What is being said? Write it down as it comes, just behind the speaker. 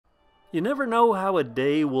You never know how a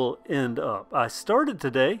day will end up. I started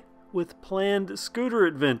today with planned scooter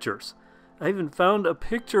adventures. I even found a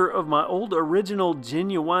picture of my old original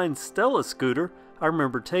genuine Stella scooter. I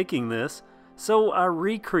remember taking this, so I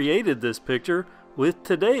recreated this picture with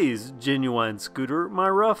today's genuine scooter, my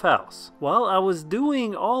Rough House. While I was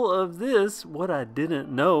doing all of this, what I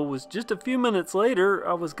didn't know was just a few minutes later,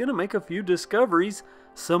 I was gonna make a few discoveries,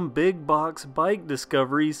 some big box bike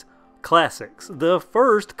discoveries, classics. The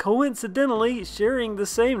first, coincidentally, sharing the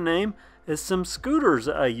same name as some scooters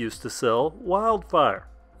I used to sell, Wildfire.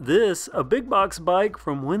 This, a big box bike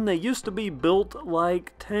from when they used to be built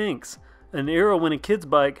like tanks, an era when a kid's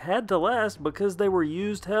bike had to last because they were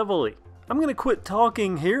used heavily. I'm going to quit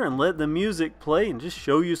talking here and let the music play and just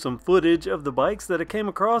show you some footage of the bikes that I came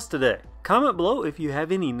across today. Comment below if you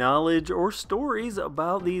have any knowledge or stories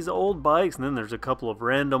about these old bikes, and then there's a couple of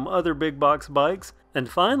random other big box bikes. And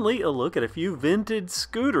finally, a look at a few vintage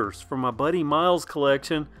scooters from my buddy Miles'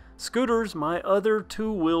 collection. Scooters, my other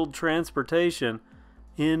two-wheeled transportation.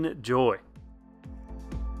 Enjoy.